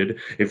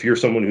treated, if you're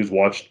someone who's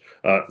watched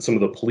some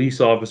of the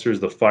police officers,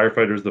 the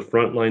firefighters, the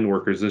frontline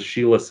workers, as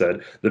Sheila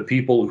said, the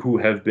people who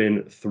have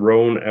been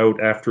thrown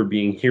out after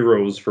being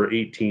heroes for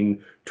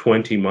 18,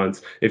 20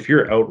 months, if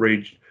you're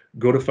outraged,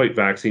 go to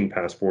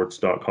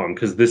fightvaccinepassports.com,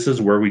 because this is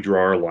where we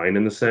draw our line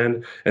in the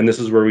sand, and this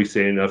is where we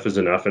say enough is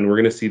enough, and we're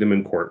going to see them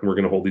in court, and we're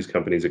going to hold these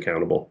companies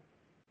accountable.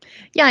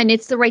 Yeah, and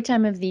it's the right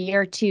time of the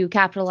year to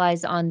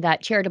capitalize on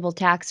that charitable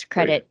tax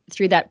credit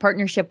through that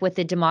partnership with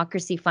the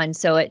Democracy Fund.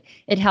 So it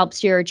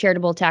helps your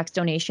charitable tax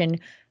donation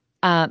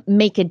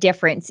make a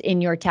difference in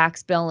your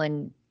tax bill,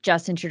 and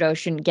Justin Trudeau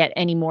shouldn't get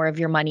any more of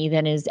your money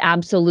than is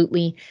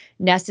absolutely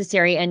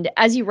necessary. And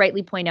as you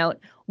rightly point out,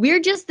 we're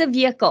just the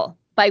vehicle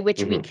by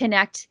which we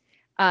connect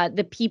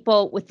the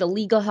people with the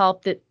legal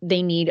help that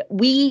they need.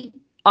 We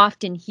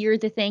often hear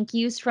the thank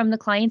yous from the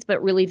clients, but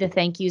really the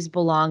thank yous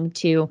belong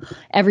to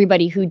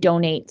everybody who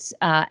donates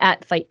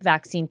at Fight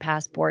Vaccine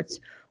Passports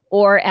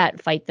or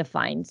at Fight the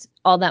Fines.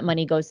 All that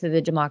money goes to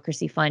the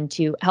Democracy Fund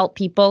to help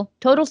people,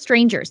 total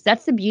strangers.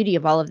 That's the beauty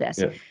of all of this.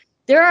 Yeah.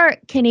 There are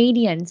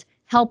Canadians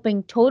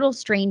helping total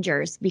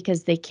strangers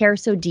because they care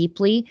so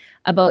deeply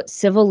about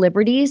civil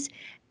liberties.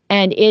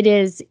 And it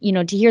is,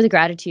 to hear the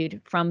gratitude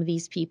from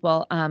these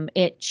people,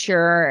 it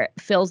sure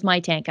fills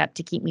my tank up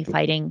to keep me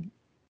fighting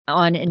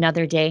on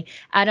another day.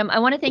 Adam, I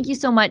want to thank you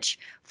so much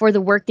for the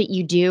work that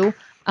you do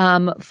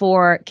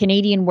for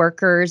Canadian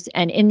workers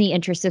and in the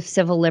interest of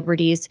civil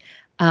liberties.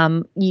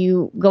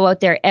 You go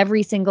out there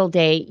every single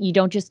day. You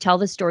don't just tell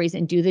the stories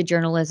and do the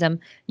journalism.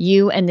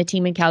 You and the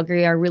team in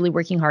Calgary are really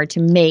working hard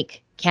to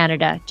make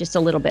Canada just a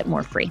little bit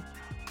more free.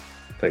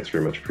 Thanks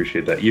very much.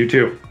 Appreciate that. You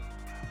too.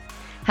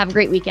 Have a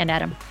great weekend,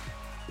 Adam.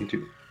 You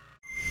too.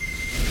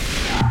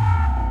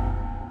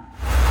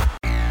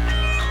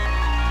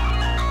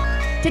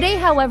 Today,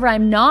 however,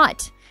 I'm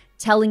not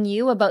telling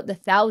you about the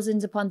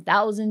thousands upon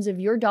thousands of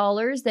your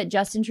dollars that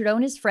Justin Trudeau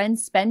and his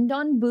friends spend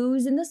on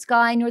booze in the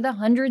sky, nor the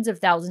hundreds of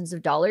thousands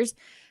of dollars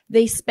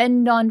they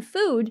spend on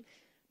food,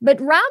 but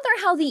rather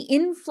how the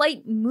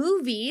in-flight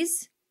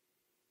movies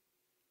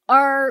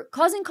are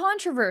causing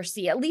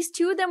controversy. At least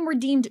two of them were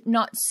deemed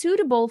not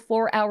suitable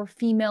for our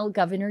female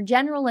Governor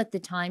General at the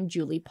time,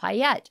 Julie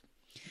Payette.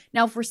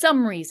 Now, for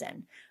some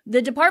reason,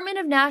 the Department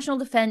of National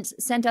Defense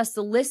sent us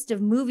the list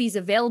of movies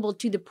available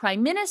to the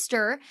Prime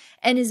Minister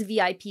and his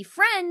VIP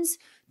friends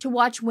to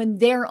watch when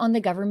they're on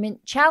the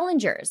government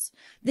challengers.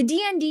 The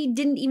DND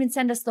didn't even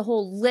send us the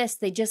whole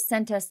list. They just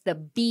sent us the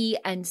B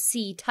and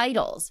C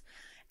titles.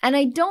 And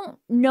I don't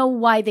know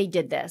why they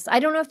did this. I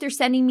don't know if they're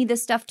sending me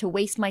this stuff to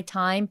waste my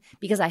time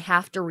because I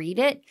have to read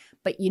it.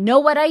 But you know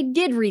what? I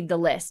did read the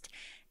list.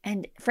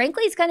 And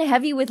frankly, it's kind of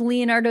heavy with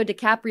Leonardo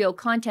DiCaprio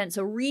content,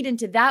 so read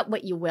into that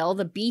what you will.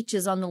 The Beach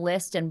is on the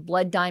list and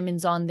Blood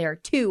Diamond's on there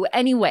too.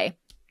 Anyway,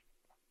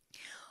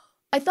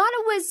 I thought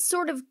it was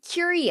sort of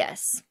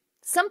curious.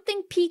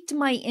 Something piqued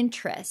my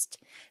interest.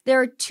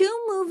 There are two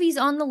movies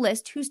on the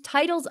list whose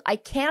titles I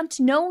can't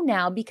know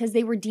now because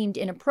they were deemed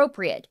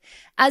inappropriate.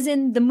 As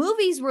in, the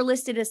movies were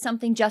listed as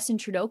something Justin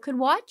Trudeau could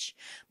watch,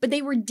 but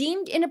they were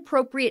deemed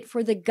inappropriate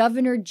for the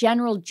Governor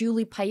General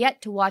Julie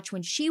Payette to watch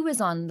when she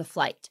was on the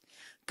flight.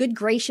 Good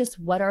gracious,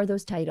 what are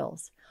those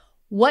titles?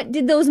 What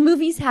did those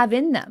movies have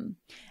in them?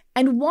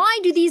 And why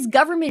do these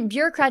government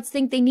bureaucrats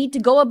think they need to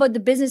go about the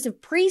business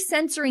of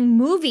pre-censoring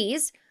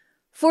movies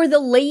for the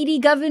Lady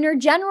Governor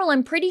General?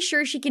 I'm pretty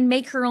sure she can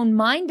make her own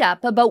mind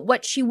up about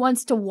what she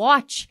wants to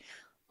watch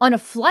on a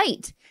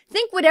flight.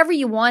 Think whatever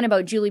you want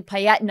about Julie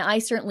Payette, and I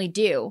certainly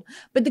do.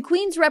 But the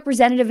Queen's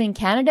representative in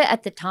Canada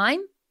at the time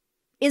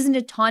is an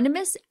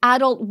autonomous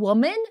adult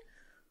woman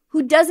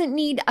who doesn't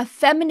need a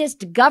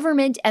feminist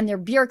government and their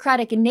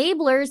bureaucratic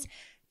enablers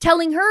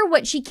telling her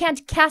what she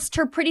can't cast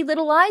her pretty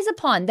little eyes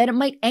upon, that it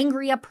might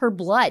angry up her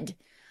blood.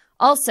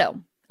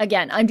 Also,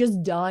 again, I'm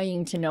just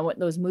dying to know what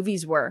those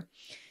movies were,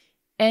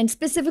 and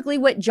specifically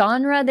what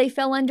genre they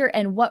fell under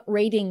and what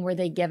rating were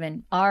they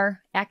given,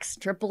 R, X,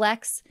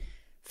 XXX.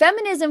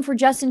 Feminism for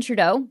Justin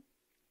Trudeau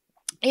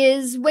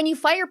is when you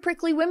fire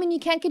prickly women you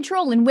can't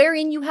control, and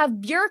wherein you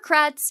have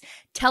bureaucrats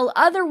tell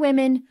other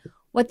women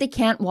what they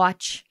can't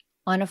watch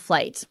on a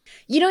flight.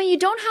 You know, you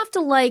don't have to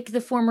like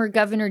the former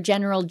Governor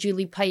General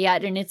Julie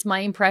Payette, and it's my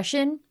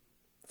impression,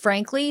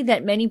 frankly,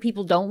 that many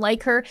people don't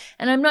like her,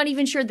 and I'm not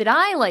even sure that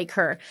I like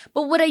her.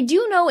 But what I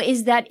do know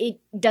is that it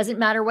doesn't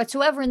matter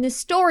whatsoever in this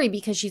story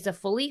because she's a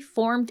fully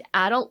formed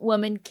adult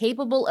woman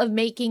capable of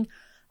making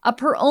up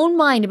her own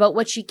mind about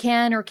what she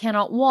can or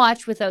cannot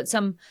watch without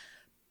some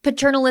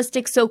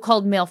paternalistic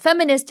so-called male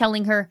feminist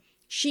telling her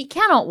she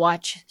cannot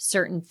watch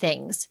certain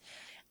things.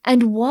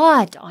 And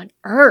what on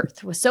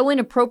earth was so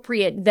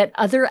inappropriate that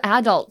other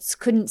adults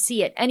couldn't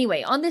see it?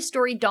 Anyway, on this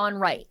story, Dawn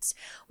writes,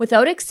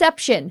 without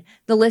exception,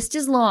 the list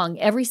is long.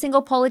 Every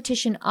single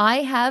politician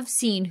I have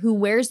seen who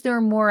wears their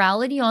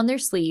morality on their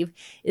sleeve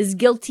is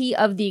guilty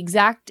of the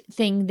exact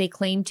thing they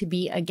claim to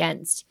be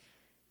against.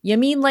 You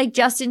mean like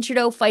Justin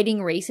Trudeau fighting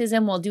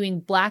racism while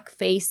doing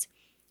blackface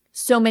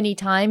so many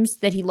times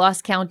that he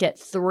lost count at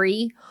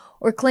 3?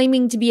 Or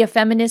claiming to be a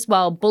feminist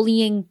while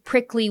bullying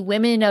prickly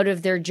women out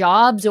of their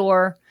jobs?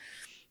 Or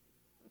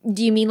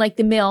do you mean like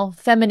the male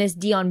feminist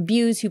Dion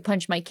Buse who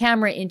punched my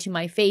camera into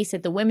my face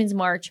at the Women's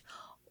March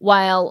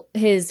while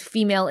his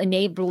female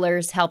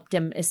enablers helped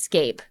him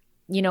escape?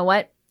 You know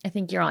what? I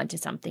think you're onto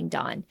something,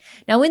 Dawn.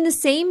 Now, in the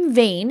same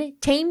vein,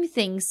 Tame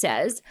Thing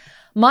says,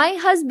 my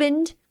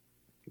husband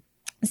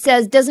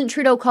says, doesn't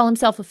Trudeau call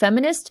himself a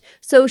feminist?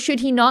 So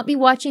should he not be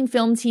watching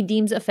films he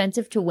deems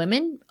offensive to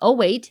women? Oh,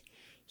 wait.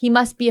 He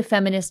must be a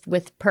feminist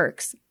with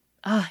perks.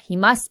 He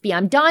must be.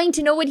 I'm dying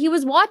to know what he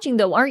was watching,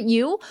 though, aren't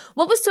you?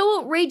 What was so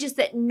outrageous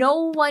that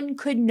no one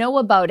could know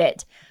about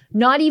it?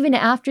 Not even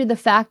after the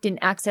fact and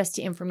access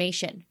to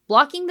information.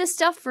 Blocking this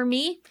stuff for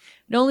me,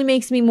 it only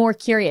makes me more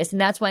curious.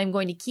 And that's why I'm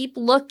going to keep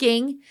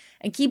looking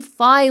and keep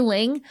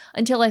filing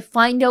until I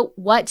find out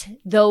what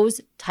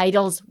those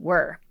titles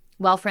were.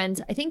 Well, friends,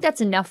 I think that's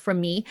enough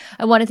from me.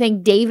 I want to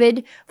thank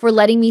David for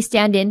letting me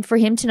stand in for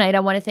him tonight. I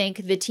want to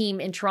thank the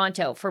team in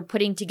Toronto for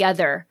putting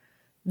together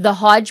the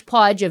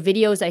hodgepodge of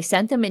videos. I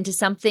sent them into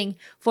something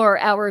for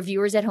our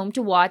viewers at home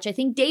to watch. I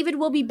think David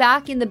will be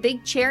back in the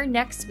big chair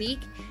next week.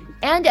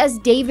 And as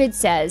David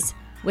says,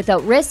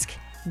 without risk,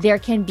 there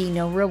can be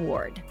no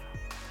reward.